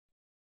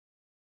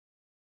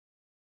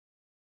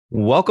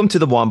Welcome to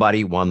the One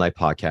Body, One Life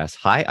podcast.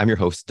 Hi, I'm your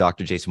host,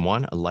 Dr. Jason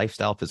Wan, a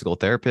lifestyle physical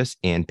therapist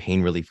and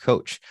pain relief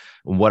coach.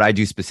 What I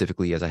do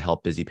specifically is I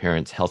help busy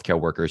parents, healthcare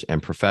workers,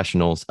 and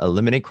professionals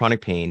eliminate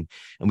chronic pain.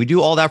 And we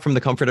do all that from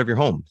the comfort of your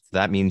home.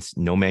 That means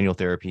no manual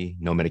therapy,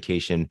 no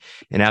medication,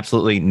 and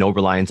absolutely no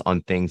reliance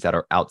on things that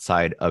are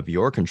outside of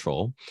your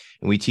control.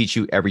 And we teach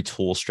you every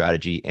tool,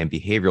 strategy, and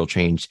behavioral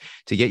change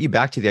to get you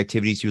back to the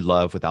activities you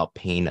love without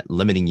pain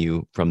limiting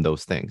you from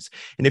those things.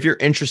 And if you're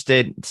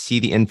interested, see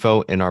the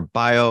info in our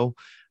bio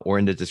or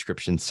in the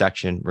description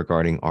section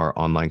regarding our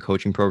online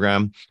coaching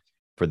program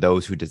for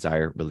those who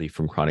desire relief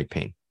from chronic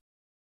pain.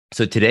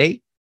 So today's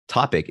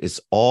topic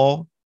is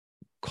all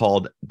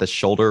called the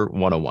Shoulder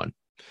 101.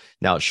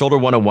 Now, Shoulder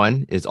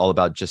 101 is all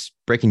about just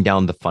breaking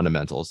down the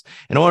fundamentals.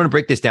 And I want to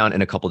break this down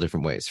in a couple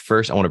different ways.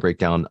 First, I want to break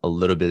down a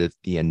little bit of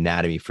the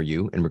anatomy for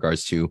you in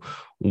regards to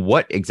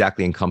what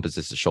exactly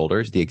encompasses the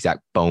shoulders, the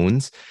exact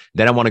bones.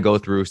 Then I want to go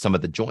through some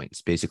of the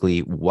joints, basically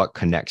what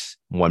connects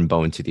one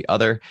bone to the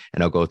other.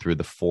 And I'll go through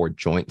the 4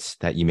 joints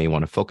that you may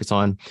want to focus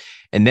on.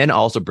 And then I'll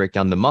also break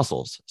down the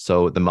muscles.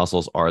 So the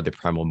muscles are the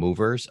primal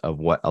movers of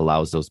what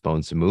allows those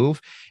bones to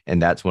move.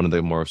 And that's one of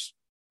the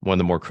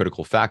more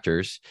critical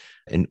factors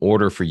in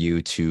order for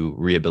you to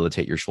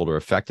rehabilitate your shoulder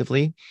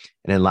effectively.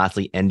 And then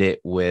lastly, end it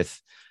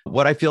with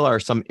what I feel are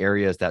some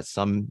areas that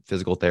some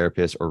physical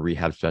therapists or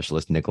rehab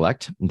specialists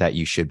neglect that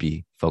you should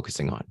be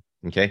focusing on.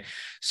 Okay.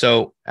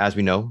 So as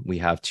we know, we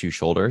have 2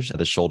 shoulders.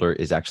 The shoulder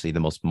is actually the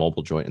most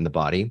mobile joint in the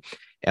body.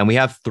 And we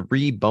have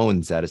 3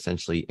 bones that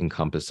essentially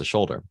encompass the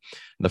shoulder.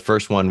 The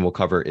first one we'll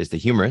cover is the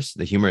humerus.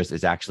 The humerus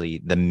is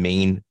actually the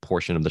main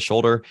portion of the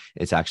shoulder.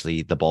 It's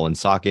actually the ball and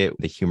socket.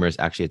 The humerus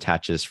actually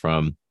attaches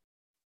from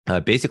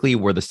basically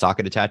where the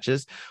socket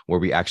attaches, where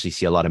we actually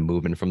see a lot of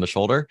movement from the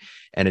shoulder,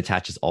 and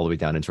attaches all the way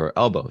down into our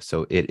elbow.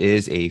 So it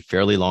is a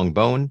fairly long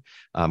bone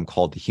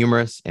called the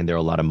humerus, and there are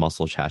a lot of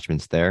muscle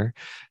attachments there.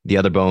 The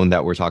other bone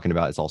that we're talking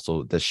about is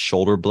also the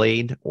shoulder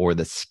blade or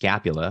the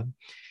scapula.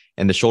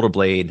 And the shoulder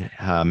blade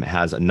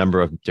has a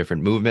number of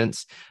different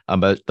movements,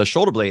 but the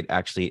shoulder blade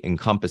actually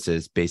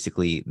encompasses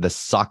basically the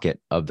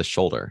socket of the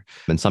shoulder.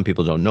 And some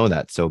people don't know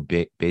that. So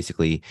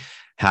basically,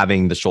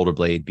 having the shoulder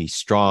blade be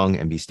strong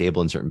and be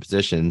stable in certain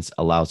positions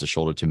allows the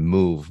shoulder to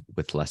move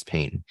with less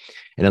pain.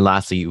 And then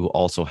lastly, you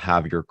also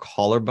have your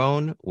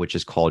collarbone, which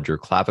is called your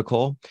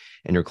clavicle.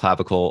 And your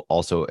clavicle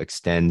also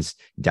extends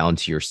down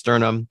to your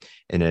sternum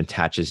and it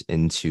attaches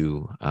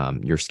into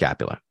your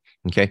scapula.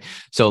 Okay,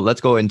 so let's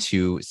go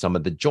into some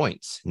of the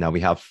joints. Now we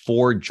have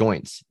 4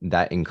 joints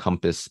that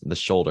encompass the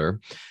shoulder.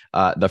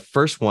 The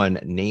first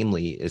one,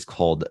 namely, is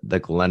called the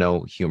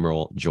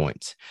glenohumeral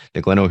joint.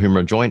 The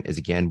glenohumeral joint is,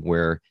 again,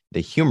 where the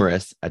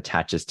humerus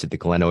attaches to the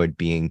glenoid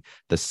being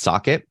the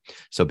socket.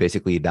 So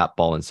basically that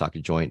ball and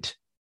socket joint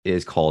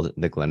is called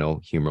the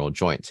glenohumeral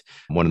joint.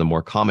 One of the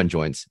more common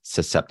joints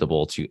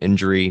susceptible to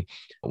injury,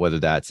 whether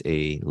that's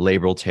a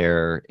labral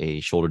tear, a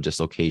shoulder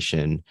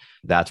dislocation,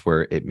 that's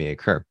where it may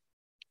occur.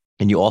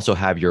 And you also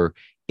have your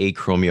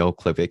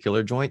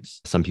acromioclavicular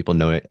joints. Some people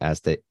know it as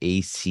the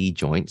AC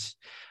joints.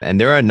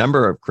 And there are a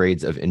number of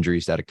grades of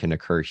injuries that can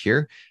occur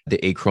here. The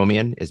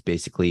acromion is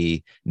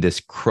basically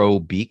this crow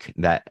beak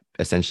that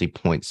essentially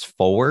points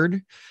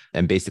forward.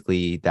 And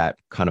basically that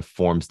kind of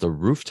forms the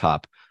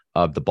rooftop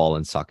of the ball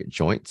and socket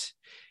joint.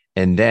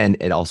 And then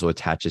it also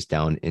attaches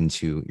down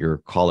into your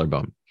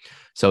collarbone.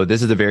 So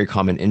this is a very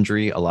common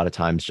injury. A lot of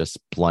times just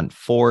blunt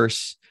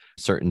force.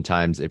 Certain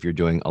times, if you're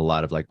doing a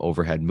lot of like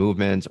overhead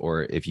movements,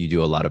 or if you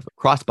do a lot of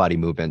crossbody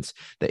movements,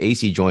 the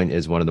AC joint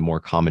is one of the more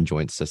common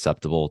joints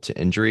susceptible to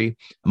injury.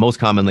 Most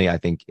commonly, I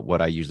think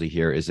what I usually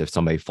hear is if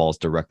somebody falls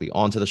directly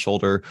onto the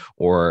shoulder,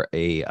 or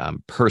a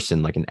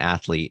person like an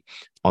athlete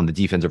on the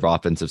defensive or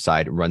offensive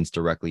side runs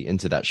directly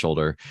into that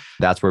shoulder.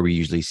 That's where we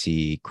usually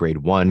see grade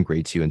 1,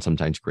 grade 2, and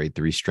sometimes grade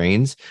 3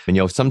 strains. And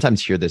you'll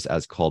sometimes hear this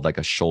as called like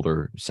a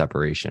shoulder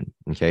separation.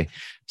 Okay.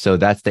 So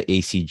that's the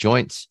AC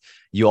joints.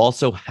 You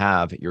also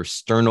have your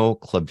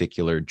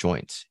sternoclavicular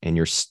joint, and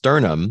your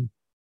sternum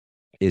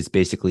is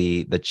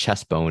basically the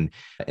chest bone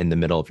in the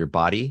middle of your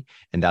body.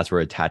 And that's where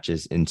it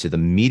attaches into the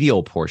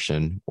medial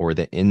portion or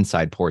the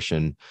inside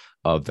portion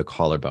of the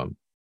collarbone.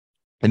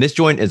 And this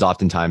joint is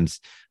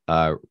oftentimes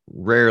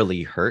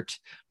rarely hurt,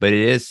 but it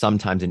is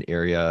sometimes an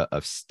area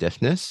of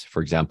stiffness.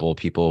 For example,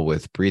 people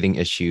with breathing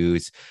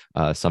issues,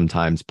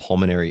 sometimes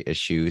pulmonary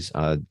issues,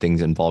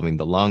 things involving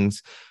the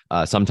lungs.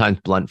 Sometimes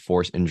blunt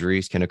force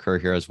injuries can occur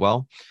here as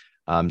well.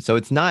 So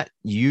it's not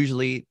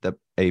usually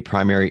a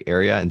primary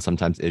area, and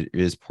sometimes it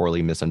is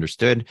poorly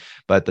misunderstood.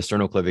 But the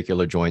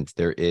sternoclavicular joints,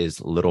 there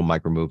is little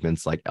micro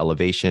movements like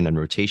elevation and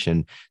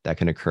rotation that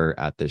can occur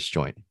at this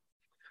joint.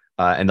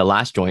 And the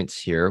last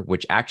joints here,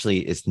 which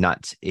actually is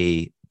not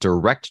a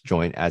direct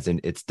joint, as in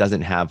it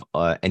doesn't have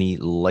any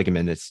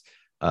ligament. It's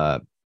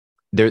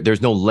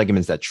there's no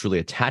ligaments that truly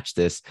attach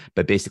this,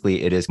 but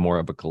basically it is more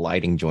of a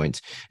gliding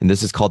joint. And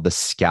this is called the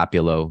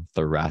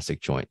scapulothoracic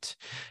joint.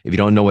 If you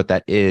don't know what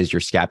that is, your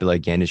scapula,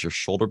 again, is your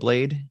shoulder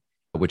blade,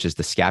 which is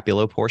the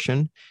scapular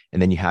portion. And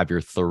then you have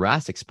your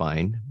thoracic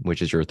spine,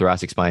 which is your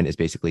thoracic spine is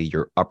basically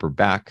your upper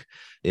back.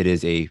 It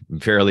is a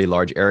fairly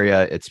large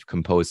area. It's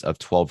composed of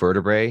 12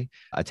 vertebrae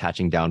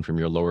attaching down from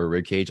your lower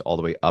rib cage all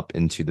the way up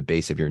into the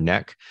base of your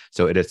neck.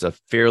 So it is a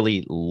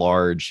fairly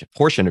large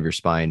portion of your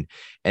spine.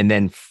 And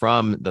then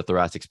from the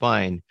thoracic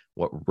spine,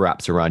 what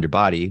wraps around your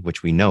body,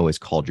 which we know is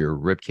called your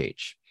rib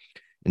cage.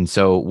 And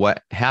so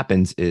what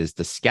happens is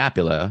the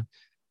scapula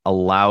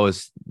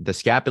allows the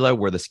scapula,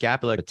 where the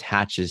scapula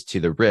attaches to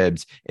the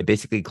ribs, it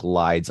basically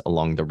glides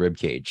along the rib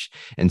cage.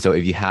 And so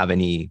if you have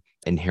any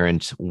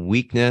inherent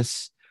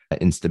weakness,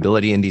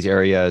 instability in these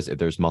areas, if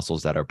there's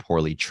muscles that are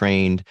poorly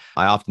trained,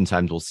 I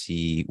oftentimes will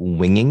see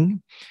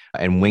winging.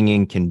 And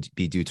winging can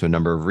be due to a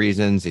number of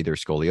reasons, either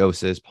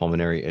scoliosis,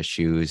 pulmonary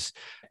issues.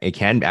 It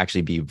can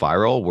actually be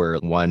viral, where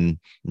one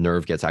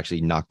nerve gets actually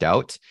knocked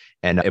out.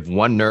 And if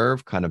one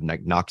nerve kind of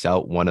knocks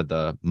out one of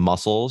the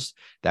muscles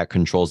that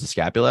controls the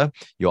scapula,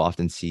 you'll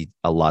often see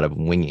a lot of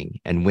winging.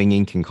 And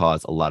winging can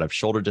cause a lot of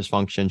shoulder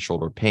dysfunction,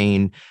 shoulder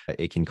pain.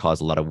 It can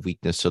cause a lot of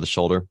weakness to the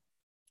shoulder.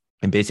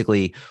 And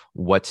basically,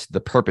 what's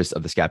the purpose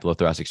of the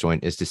scapulothoracic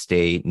joint is to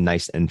stay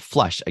nice and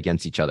flush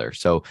against each other.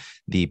 So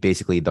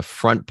basically the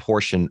front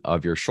portion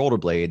of your shoulder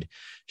blade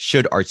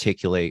should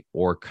articulate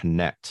or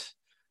connect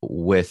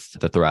with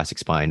the thoracic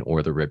spine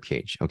or the rib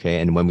cage.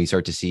 Okay. And when we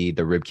start to see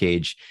the rib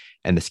cage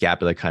and the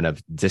scapula kind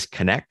of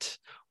disconnect,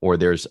 or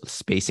there's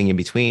spacing in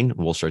between,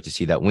 we'll start to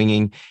see that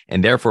winging.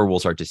 And therefore, we'll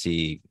start to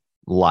see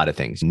a lot of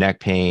things: neck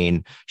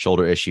pain,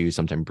 shoulder issues,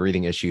 sometimes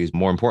breathing issues.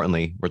 More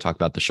importantly, we're talking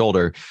about the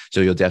shoulder.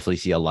 So you'll definitely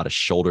see a lot of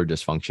shoulder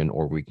dysfunction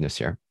or weakness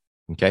here.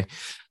 Okay.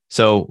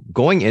 So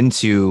going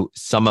into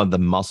some of the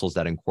muscles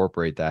that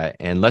incorporate that,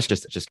 and let's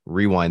just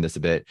rewind this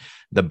a bit.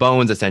 The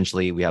bones,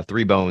 essentially, we have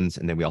 3 bones,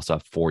 and then we also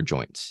have 4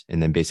 joints.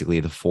 And then basically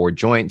the 4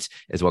 joints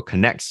is what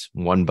connects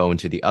one bone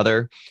to the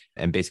other.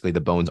 And basically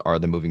the bones are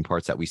the moving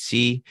parts that we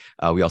see.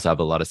 We also have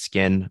a lot of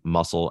skin,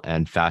 muscle,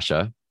 and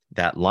fascia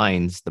that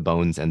lines the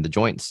bones and the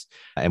joints.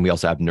 And we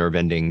also have nerve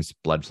endings,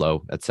 blood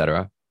flow,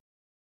 etc.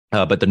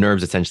 But the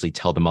nerves essentially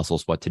tell the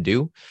muscles what to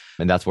do.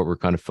 And that's what we're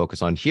kind of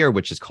focused on here,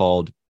 which is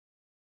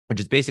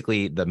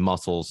basically the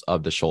muscles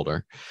of the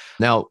shoulder.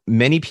 Now,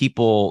 many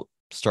people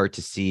start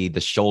to see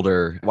the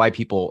shoulder. Why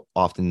people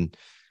often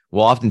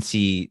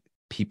see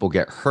people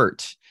get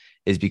hurt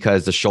is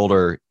because the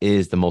shoulder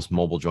is the most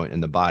mobile joint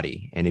in the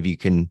body. And if you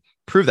can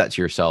prove that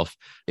to yourself,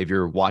 if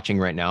you're watching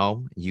right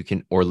now,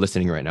 or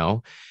listening right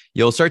now,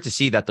 you'll start to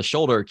see that the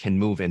shoulder can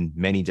move in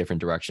many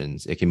different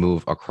directions. It can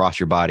move across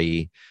your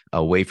body,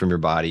 away from your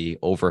body,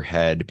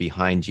 overhead,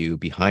 behind you,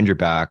 behind your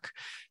back.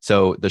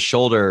 So the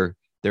shoulder,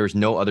 there's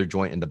no other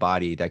joint in the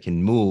body that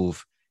can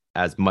move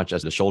as much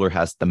as the shoulder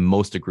has the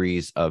most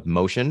degrees of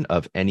motion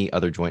of any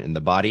other joint in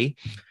the body.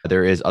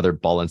 There is other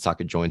ball and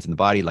socket joints in the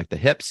body, like the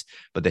hips,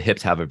 but the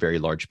hips have a very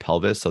large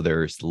pelvis, so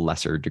there's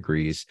lesser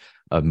degrees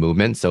of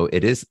movement. So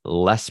it is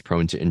less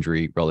prone to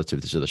injury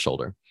relative to the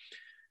shoulder.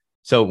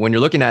 So when you're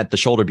looking at the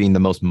shoulder being the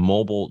most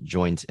mobile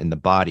joint in the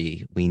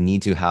body, we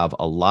need to have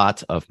a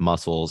lot of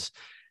muscles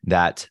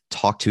that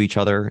talk to each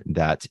other,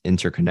 that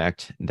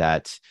interconnect,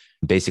 that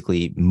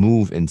basically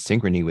move in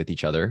synchrony with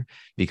each other.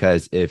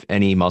 Because if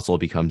any muscle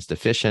becomes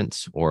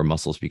deficient or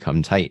muscles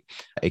become tight,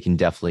 it can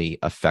definitely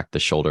affect the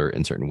shoulder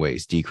in certain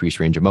ways: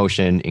 decreased range of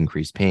motion,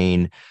 increased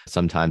pain,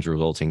 sometimes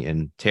resulting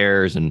in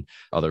tears and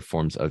other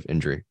forms of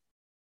injury.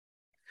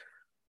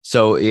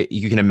 So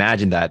you can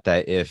imagine that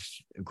if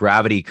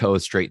gravity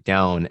goes straight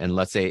down, and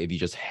let's say if you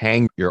just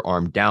hang your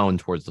arm down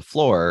towards the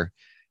floor,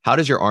 how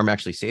does your arm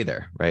actually stay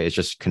there, right? It's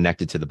just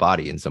connected to the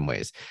body in some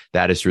ways.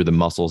 That is through the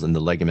muscles and the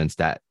ligaments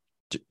that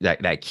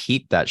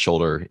keep that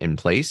shoulder in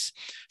place.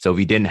 So if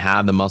we didn't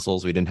have the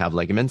muscles, we didn't have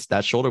ligaments,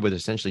 that shoulder would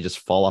essentially just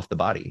fall off the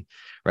body,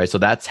 right? So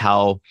that's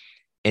how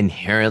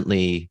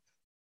inherently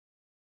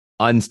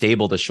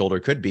unstable the shoulder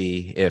could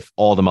be if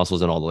all the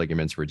muscles and all the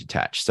ligaments were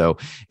detached. So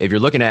if you're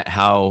looking at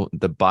how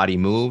the body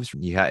moves,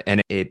 you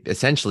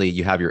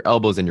have your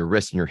elbows and your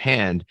wrist and your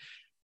hand,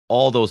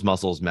 all those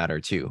muscles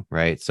matter too,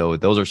 right? So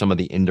those are some of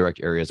the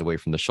indirect areas away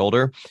from the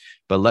shoulder.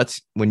 But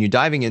when you're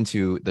diving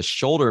into the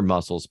shoulder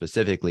muscles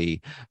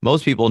specifically,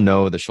 most people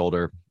know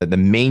the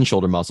main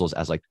shoulder muscles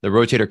as like the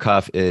rotator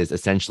cuff is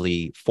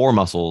essentially 4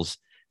 muscles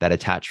that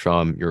attach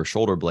from your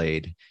shoulder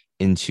blade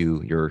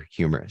into your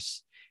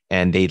humerus.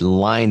 And they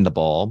line the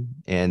ball.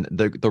 And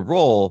the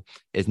role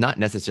is not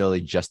necessarily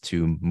just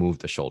to move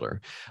the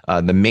shoulder.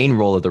 The main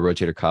role of the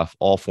rotator cuff,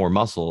 all 4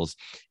 muscles,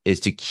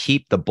 is to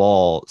keep the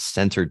ball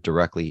centered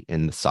directly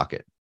in the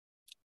socket.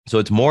 So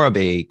it's more of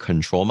a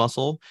control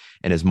muscle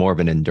and is more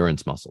of an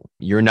endurance muscle.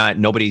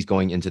 Nobody's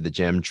going into the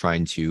gym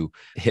trying to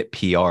hit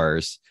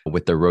PRs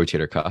with the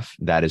rotator cuff.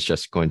 That is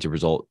just going to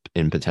result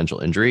in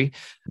potential injury.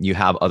 You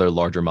have other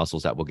larger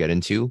muscles that we'll get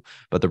into,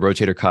 but the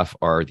rotator cuff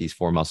are these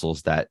 4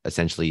 muscles that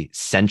essentially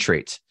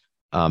centrate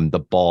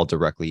the ball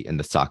directly in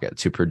the socket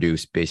to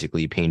produce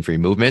basically pain-free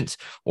movement,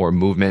 or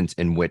movement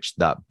in which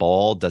that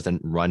ball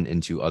doesn't run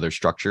into other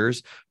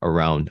structures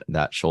around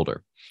that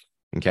shoulder.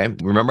 Okay.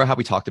 Remember how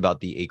we talked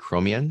about the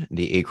acromion?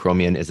 The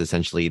acromion is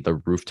essentially the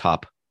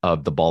rooftop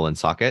of the ball and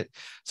socket.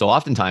 So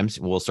oftentimes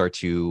we'll start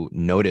to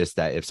notice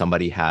that if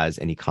somebody has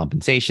any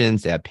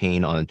compensations, they have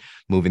pain on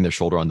moving their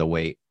shoulder on the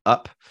way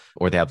up,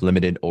 or they have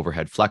limited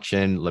overhead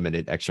flexion,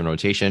 limited external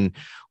rotation,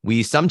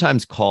 we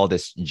sometimes call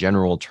this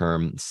general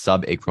term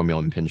subacromial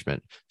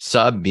impingement.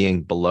 Sub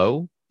being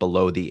below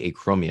the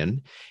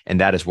acromion, and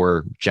that is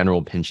where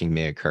general pinching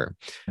may occur.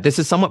 This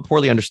is somewhat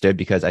poorly understood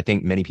because I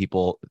think many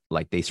people,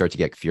 like, they start to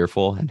get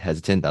fearful and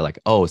hesitant that, like,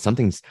 oh,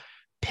 something's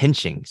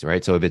pinching,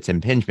 right? So if it's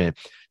impingement,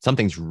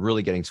 something's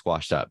really getting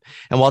squashed up.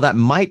 And while that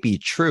might be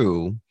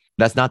true,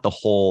 that's not the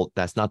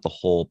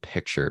whole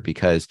picture,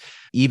 because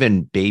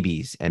even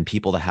babies and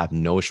people that have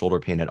no shoulder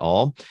pain at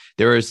all,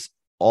 there is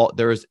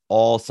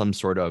all some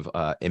sort of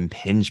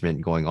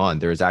impingement going on.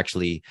 There is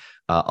actually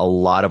a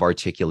lot of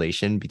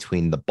articulation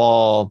between the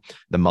ball,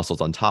 the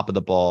muscles on top of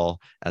the ball,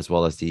 as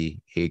well as the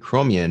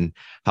acromion.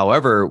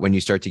 However, when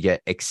you start to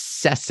get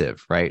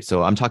excessive, right?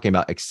 So I'm talking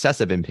about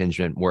excessive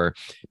impingement where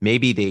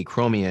maybe the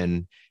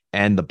acromion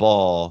and the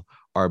ball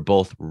are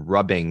both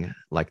rubbing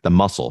like the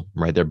muscle,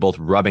 right? They're both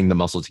rubbing the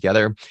muscle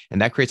together,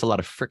 and that creates a lot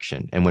of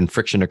friction. And when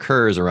friction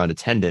occurs around a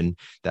tendon,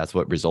 that's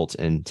what results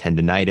in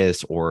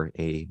tendinitis or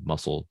a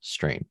muscle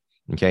strain.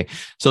 Okay.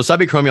 So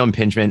subacromial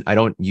impingement, I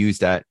don't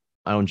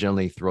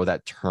generally throw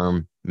that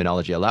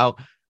terminology out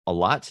a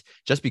lot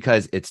just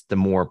because it's the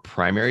more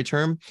primary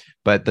term,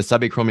 but the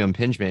subacromial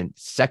impingement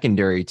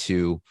secondary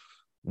to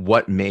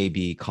what may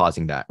be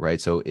causing that, right?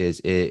 So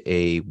is it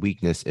a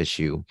weakness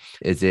issue?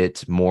 Is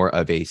it more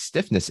of a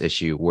stiffness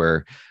issue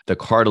where the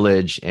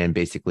cartilage and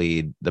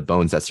basically the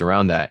bones that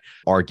surround that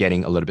are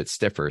getting a little bit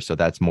stiffer? So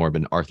that's more of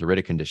an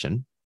arthritic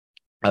condition.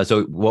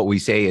 So what we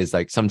say is,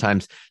 like,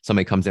 sometimes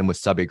somebody comes in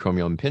with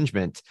subacromial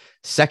impingement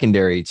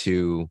secondary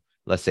to,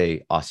 let's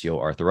say,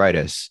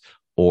 osteoarthritis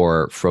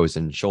or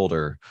frozen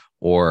shoulder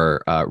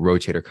or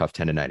rotator cuff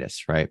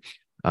tendonitis, right?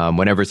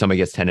 Whenever somebody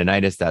gets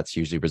tendonitis, that's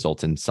usually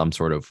results in some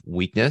sort of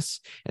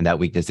weakness. And that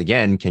weakness,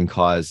 again, can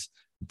cause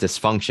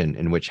dysfunction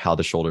in which how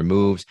the shoulder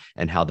moves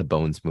and how the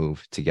bones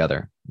move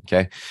together.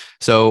 Okay.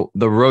 So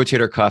the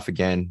rotator cuff,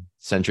 again,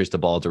 centers the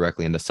ball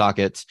directly in the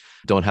sockets.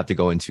 Don't have to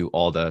go into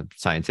all the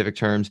scientific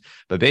terms,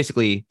 but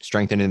basically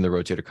strengthening the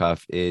rotator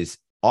cuff is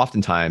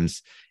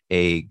oftentimes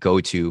a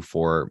go-to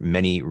for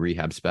many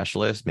rehab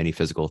specialists, many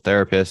physical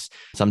therapists.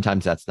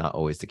 Sometimes that's not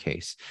always the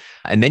case.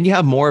 And then you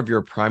have more of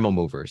your primal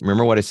movers.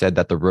 Remember what I said,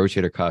 that the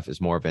rotator cuff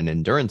is more of an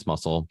endurance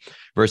muscle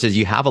versus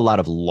you have a lot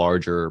of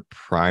larger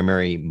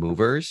primary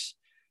movers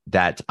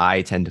that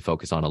I tend to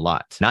focus on a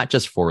lot, not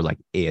just for like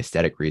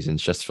aesthetic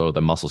reasons, just so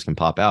the muscles can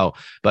pop out,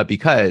 but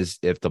because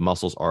if the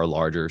muscles are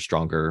larger,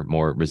 stronger,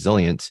 more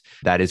resilient,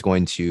 that is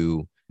going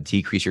to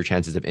decrease your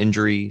chances of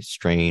injury,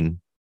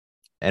 strain,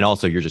 and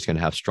also you're just going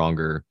to have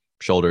stronger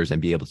shoulders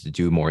and be able to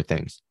do more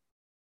things.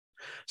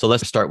 So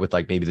let's start with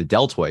like maybe the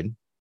deltoid.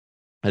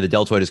 The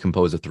deltoid is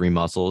composed of three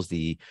muscles: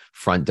 the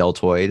front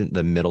deltoid,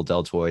 the middle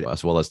deltoid,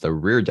 as well as the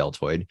rear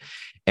deltoid.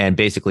 And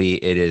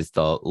basically it is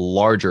the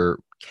larger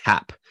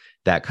cap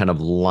that kind of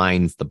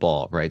lines the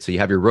ball, right? So you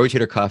have your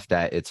rotator cuff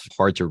that it's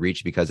hard to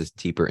reach because it's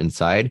deeper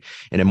inside.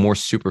 And then more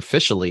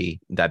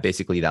superficially, that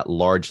basically that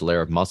large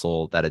layer of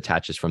muscle that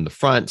attaches from the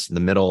front, the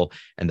middle,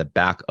 and the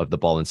back of the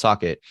ball and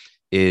socket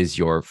is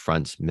your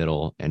front,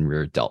 middle, and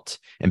rear delt.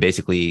 And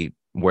basically,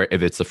 where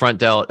if it's the front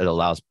delt, it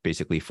allows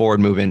basically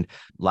forward movement.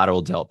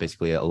 Lateral delt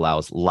basically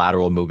allows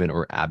lateral movement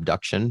or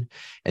abduction.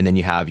 And then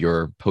you have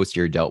your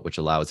posterior delt, which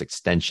allows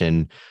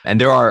extension. And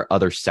there are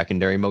other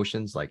secondary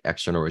motions like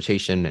external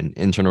rotation and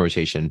internal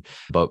rotation,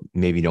 but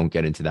maybe don't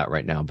get into that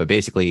right now. But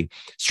basically,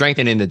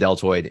 strengthening the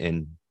deltoid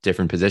in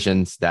different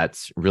positions,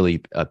 that's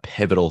really a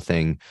pivotal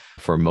thing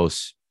for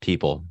most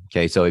people.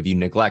 Okay. So if you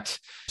neglect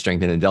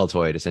strengthening the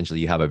deltoid, essentially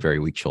you have a very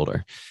weak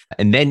shoulder.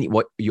 And then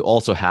what you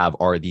also have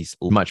are these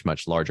much,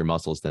 much larger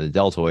muscles than the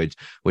deltoids,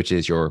 which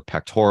is your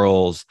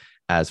pectorals,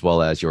 as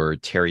well as your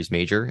teres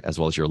major, as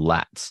well as your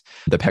lats.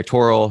 The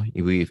pectoral,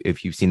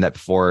 if you've seen that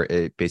before,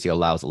 it basically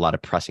allows a lot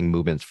of pressing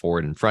movements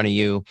forward in front of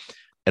you.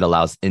 It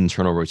allows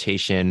internal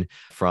rotation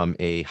from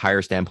a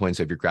higher standpoint.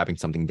 So if you're grabbing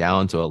something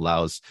down, so it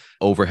allows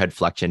overhead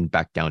flexion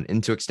back down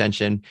into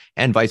extension,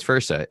 and vice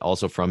versa.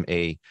 Also from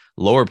a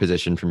lower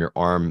position from your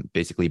arm,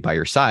 basically by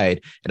your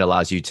side, it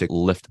allows you to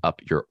lift up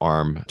your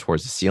arm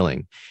towards the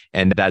ceiling.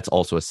 And that's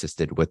also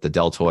assisted with the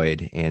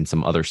deltoid and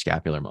some other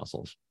scapular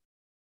muscles.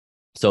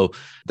 So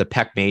the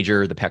pec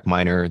major, the pec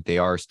minor, they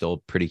are still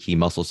pretty key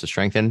muscles to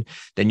strengthen.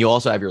 Then you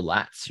also have your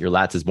lats. Your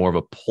lats is more of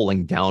a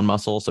pulling down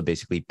muscle. So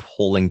basically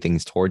pulling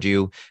things towards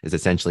you is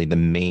essentially the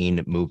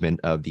main movement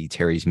of the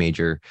teres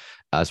major,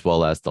 as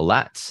well as the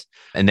lats.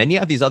 And then you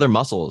have these other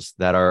muscles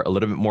that are a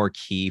little bit more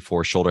key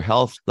for shoulder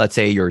health. Let's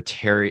say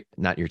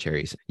not your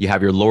teres. You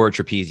have your lower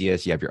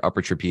trapezius, you have your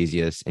upper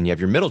trapezius, and you have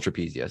your middle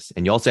trapezius,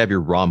 and you also have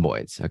your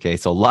rhomboids. Okay.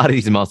 So a lot of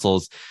these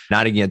muscles,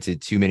 not to get into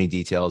too many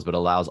details, but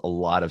allows a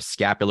lot of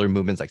scapular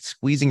movements like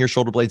squeezing your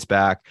shoulder blades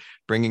back,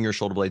 bringing your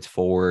shoulder blades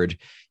forward,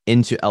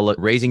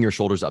 raising your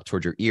shoulders up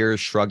towards your ears,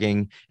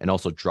 shrugging, and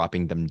also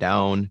dropping them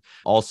down.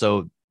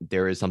 Also,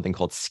 there is something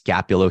called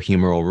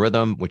scapulohumeral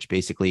rhythm, which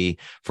basically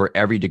for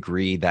every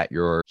degree that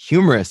your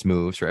humerus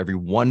moves, for every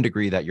 1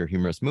 degree that your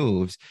humerus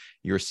moves,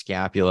 your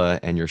scapula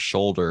and your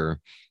shoulder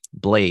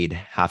blade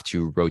have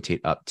to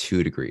rotate up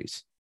 2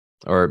 degrees.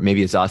 Or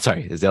maybe it's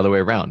the other way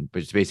around,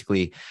 but it's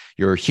basically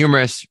your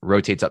humerus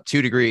rotates up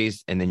 2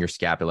 degrees and then your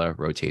scapula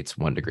rotates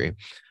 1 degree.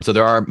 So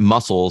there are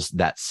muscles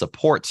that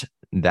support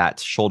that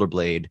shoulder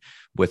blade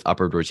with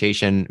upward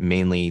rotation.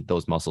 Mainly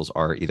those muscles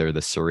are either the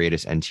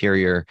serratus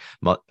anterior,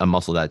 a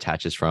muscle that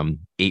attaches from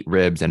 8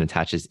 ribs and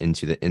attaches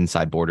into the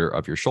inside border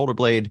of your shoulder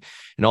blade.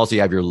 And also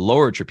you have your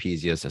lower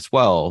trapezius as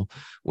well,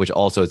 which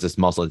also is this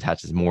muscle that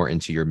attaches more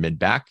into your mid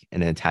back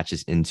and it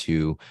attaches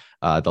into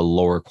the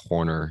lower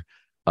corner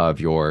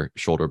of your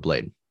shoulder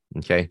blade.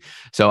 Okay.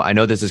 So I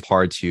know this is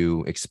hard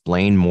to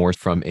explain more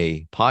from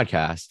a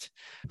podcast,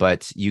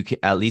 but you can,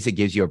 at least it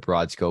gives you a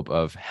broad scope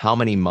of how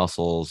many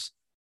muscles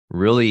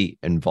really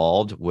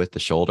involved with the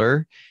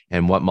shoulder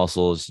and what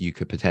muscles you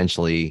could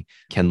potentially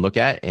can look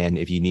at. And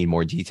if you need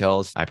more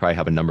details, I probably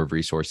have a number of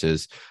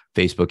resources,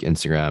 Facebook,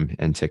 Instagram,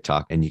 and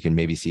TikTok, and you can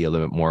maybe see a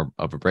little bit more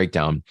of a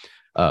breakdown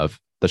of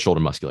the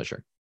shoulder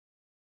musculature.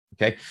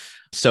 Okay.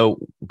 So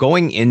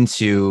going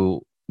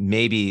into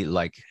maybe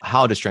like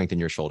how to strengthen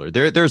your shoulder.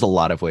 There's a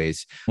lot of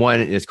ways. One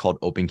is called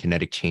open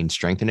kinetic chain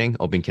strengthening.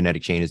 Open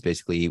kinetic chain is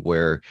basically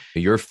where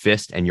your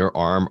fist and your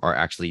arm are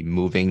actually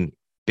moving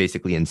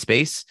basically in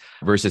space,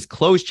 versus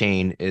closed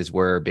chain is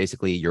where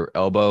basically your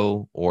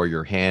elbow or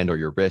your hand or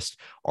your wrist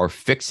are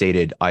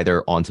fixated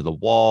either onto the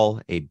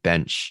wall, a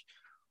bench,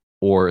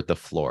 or the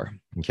floor.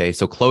 Okay.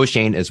 So closed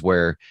chain is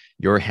where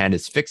your hand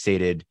is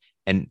fixated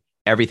and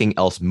everything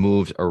else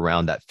moves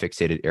around that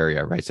fixated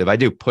area, right? So if I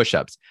do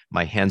push-ups,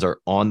 my hands are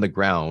on the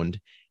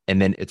ground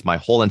and then it's my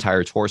whole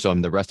entire torso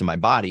and the rest of my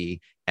body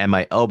and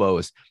my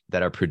elbows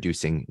that are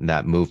producing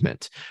that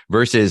movement.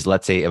 Versus,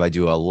 let's say, if I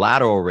do a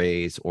lateral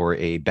raise or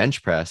a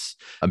bench press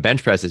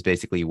is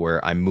basically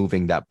where I'm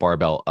moving that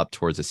barbell up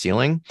towards the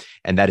ceiling.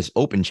 And that is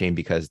open chain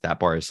because that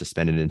bar is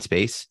suspended in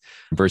space.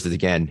 Versus,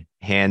 again,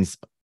 hands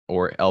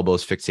or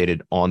elbows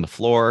fixated on the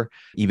floor.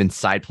 Even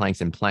side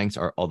planks and planks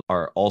are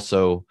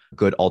also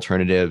good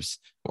alternatives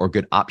or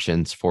good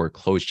options for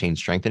closed chain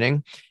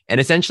strengthening.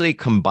 And essentially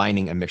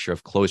combining a mixture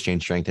of closed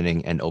chain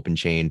strengthening and open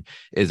chain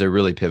is a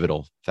really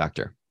pivotal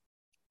factor.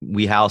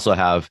 We also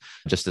have,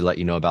 just to let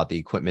you know about the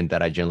equipment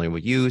that I generally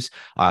would use,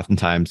 I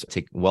oftentimes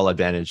take well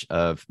advantage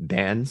of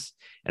bands.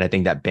 And I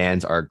think that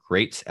bands are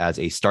great as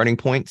a starting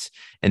point.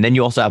 And then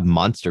you also have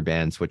monster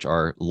bands, which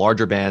are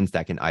larger bands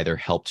that can either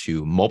help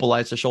to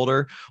mobilize the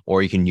shoulder,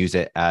 or you can use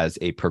it as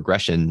a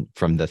progression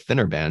from the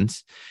thinner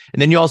bands.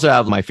 And then you also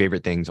have, my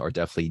favorite things are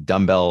definitely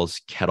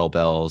dumbbells,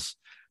 kettlebells,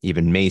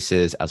 even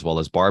maces, as well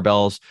as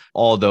barbells.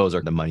 All those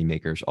are the money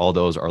makers. All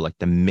those are like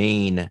the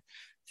main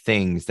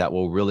things that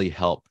will really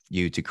help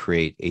you to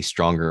create a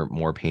stronger,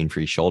 more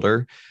pain-free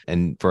shoulder.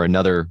 And for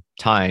another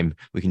time,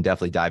 we can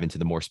definitely dive into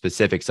the more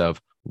specifics of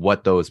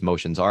what those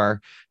motions are.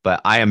 But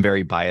I am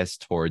very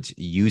biased towards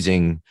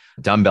using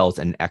dumbbells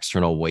and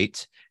external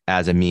weight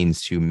as a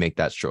means to make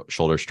that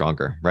shoulder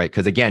stronger, right?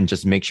 Because again,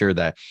 just make sure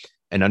that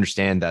and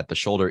understand that the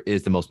shoulder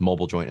is the most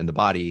mobile joint in the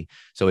body.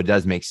 So it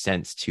does make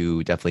sense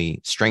to definitely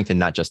strengthen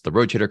not just the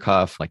rotator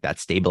cuff, like that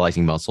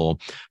stabilizing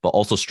muscle, but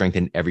also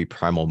strengthen every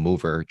primal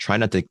mover. Try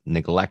not to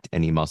neglect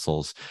any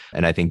muscles.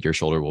 And I think your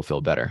shoulder will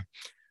feel better.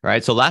 All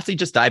right. So lastly,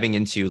 just diving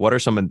into what are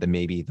some of the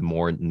maybe the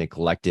more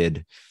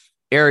neglected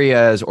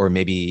areas or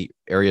maybe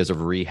areas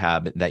of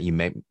rehab that you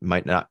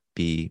might not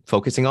be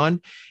focusing on.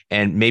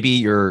 And maybe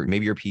your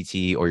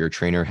PT or your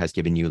trainer has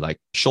given you like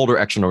shoulder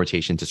external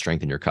rotation to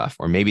strengthen your cuff,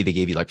 or maybe they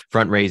gave you like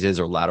front raises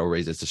or lateral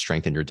raises to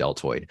strengthen your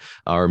deltoid,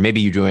 or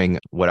maybe you're doing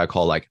what I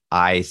call like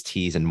I's,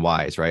 T's, and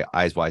Y's, right?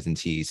 I's, Y's, and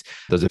T's.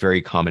 Those are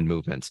very common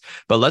movements.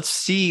 But let's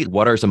see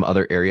what are some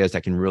other areas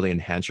that can really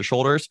enhance your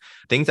shoulders.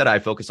 Things that I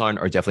focus on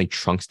are definitely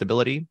trunk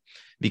stability,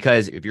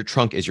 because if your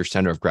trunk is your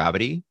center of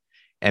gravity,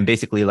 and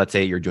basically, let's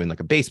say you're doing like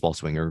a baseball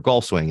swing or a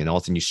golf swing, and all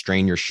of a sudden you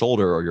strain your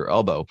shoulder or your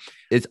elbow.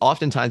 It's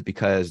oftentimes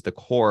because the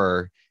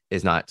core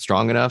is not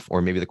strong enough,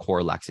 or maybe the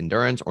core lacks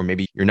endurance, or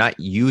maybe you're not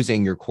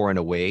using your core in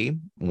a way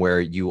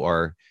where you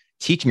are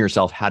teaching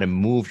yourself how to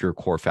move your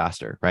core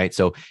faster, right?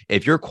 So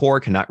if your core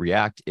cannot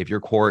react, if your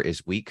core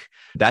is weak,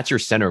 that's your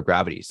center of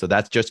gravity. So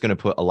that's just going to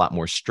put a lot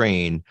more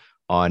strain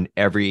on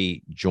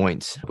every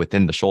joint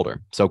within the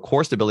shoulder. So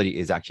core stability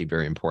is actually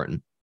very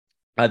important.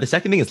 The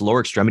second thing is lower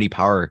extremity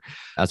power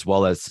as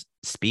well as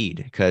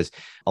speed, because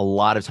a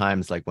lot of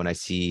times, like when I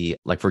see,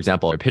 like, for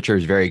example, a pitcher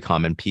is very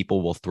common.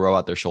 People will throw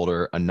out their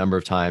shoulder a number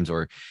of times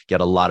or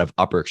get a lot of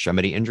upper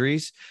extremity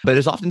injuries, but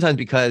it's oftentimes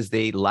because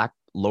they lack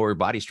lower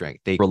body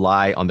strength. They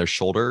rely on their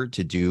shoulder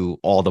to do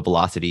all the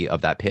velocity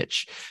of that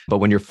pitch. But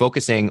when you're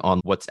focusing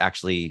on what's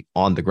actually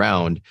on the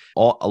ground,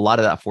 a lot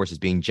of that force is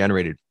being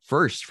generated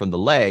first from the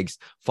legs,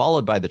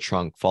 followed by the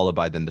trunk, followed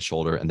by then the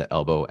shoulder and the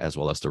elbow, as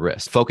well as the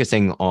wrist.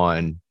 Focusing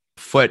on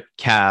foot,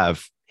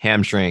 calf,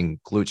 hamstring,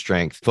 glute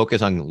strength,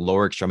 focus on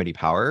lower extremity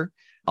power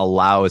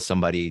allows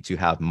somebody to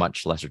have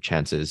much lesser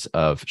chances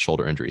of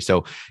shoulder injury.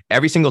 So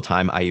every single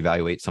time I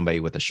evaluate somebody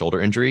with a shoulder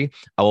injury,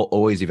 I will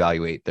always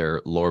evaluate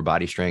their lower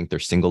body strength, their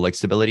single leg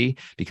stability,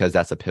 because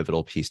that's a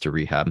pivotal piece to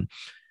rehab.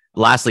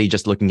 Lastly,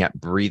 just looking at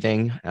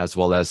breathing as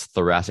well as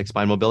thoracic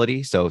spine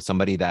mobility. So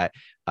somebody that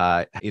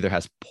either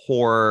has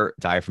poor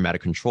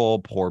diaphragmatic control,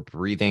 poor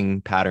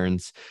breathing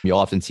patterns, you'll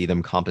often see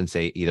them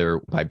compensate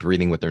either by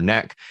breathing with their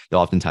neck.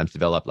 They'll oftentimes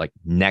develop like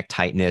neck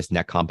tightness,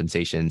 neck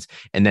compensations,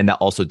 and then that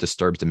also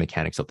disturbs the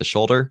mechanics of the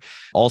shoulder.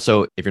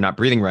 Also, if you're not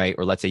breathing right,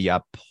 or let's say you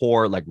have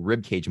poor like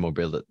rib cage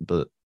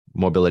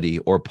mobility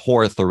or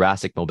poor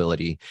thoracic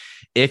mobility,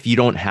 if you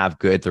don't have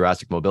good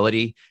thoracic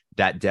mobility,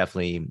 that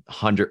definitely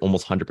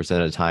almost 100%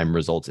 of the time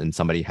results in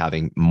somebody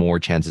having more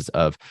chances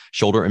of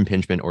shoulder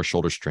impingement or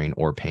shoulder strain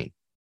or pain.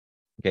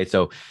 Okay,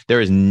 so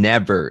there's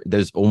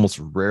almost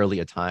rarely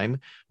a time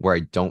where I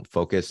don't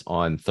focus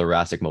on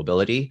thoracic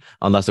mobility,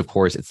 unless of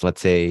course it's,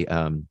 let's say,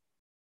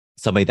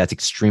 somebody that's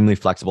extremely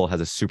flexible,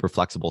 has a super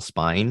flexible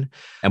spine,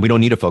 and we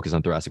don't need to focus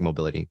on thoracic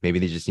mobility. Maybe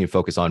they just need to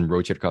focus on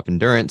rotator cuff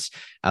endurance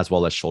as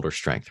well as shoulder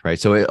strength, right?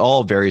 So it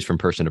all varies from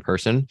person to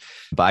person,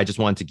 but I just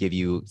wanted to give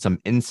you some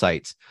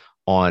insights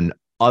on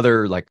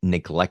other like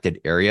neglected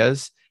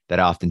areas that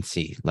I often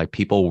see. Like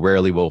people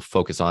rarely will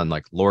focus on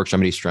like lower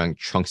extremity strength,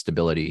 trunk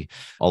stability,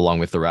 along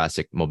with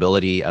thoracic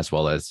mobility, as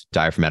well as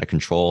diaphragmatic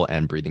control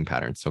and breathing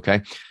patterns.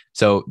 Okay.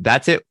 So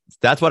that's it.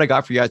 That's what I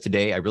got for you guys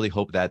today. I really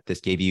hope that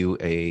this gave you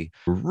a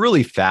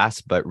really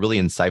fast, but really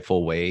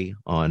insightful way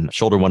on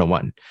Shoulder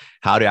 101,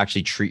 how to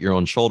actually treat your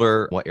own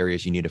shoulder, what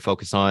areas you need to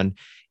focus on.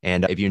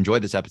 And if you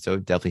enjoyed this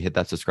episode, definitely hit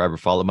that subscribe or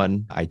follow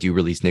button. I do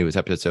release new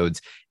episodes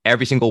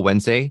every single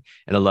Wednesday.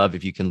 And I love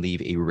if you can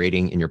leave a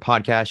rating in your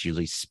podcast.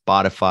 Usually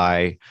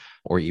Spotify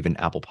or even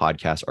Apple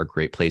Podcasts are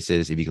great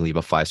places. If you can leave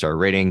a 5-star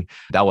rating,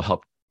 that will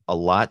help a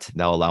lot.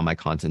 That will allow my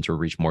content to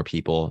reach more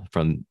people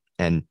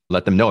and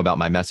let them know about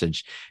my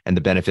message and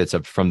the benefits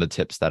from the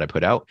tips that I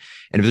put out.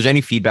 And if there's any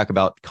feedback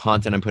about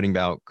content I'm putting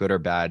out, good or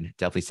bad,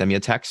 definitely send me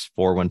a text,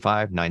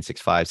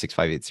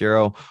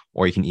 415-965-6580,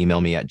 or you can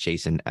email me at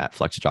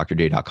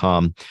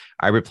jason@flexdrday.com.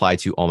 I reply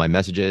to all my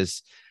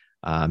messages,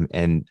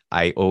 and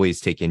I always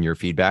take in your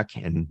feedback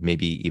and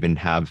maybe even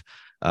have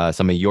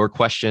some of your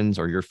questions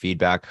or your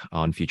feedback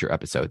on future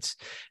episodes.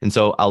 And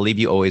so I'll leave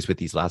you always with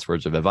these last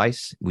words of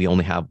advice. We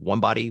only have one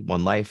body,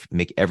 one life.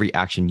 Make every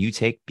action you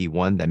take be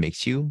one that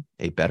makes you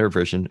a better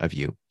version of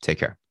you. Take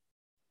care.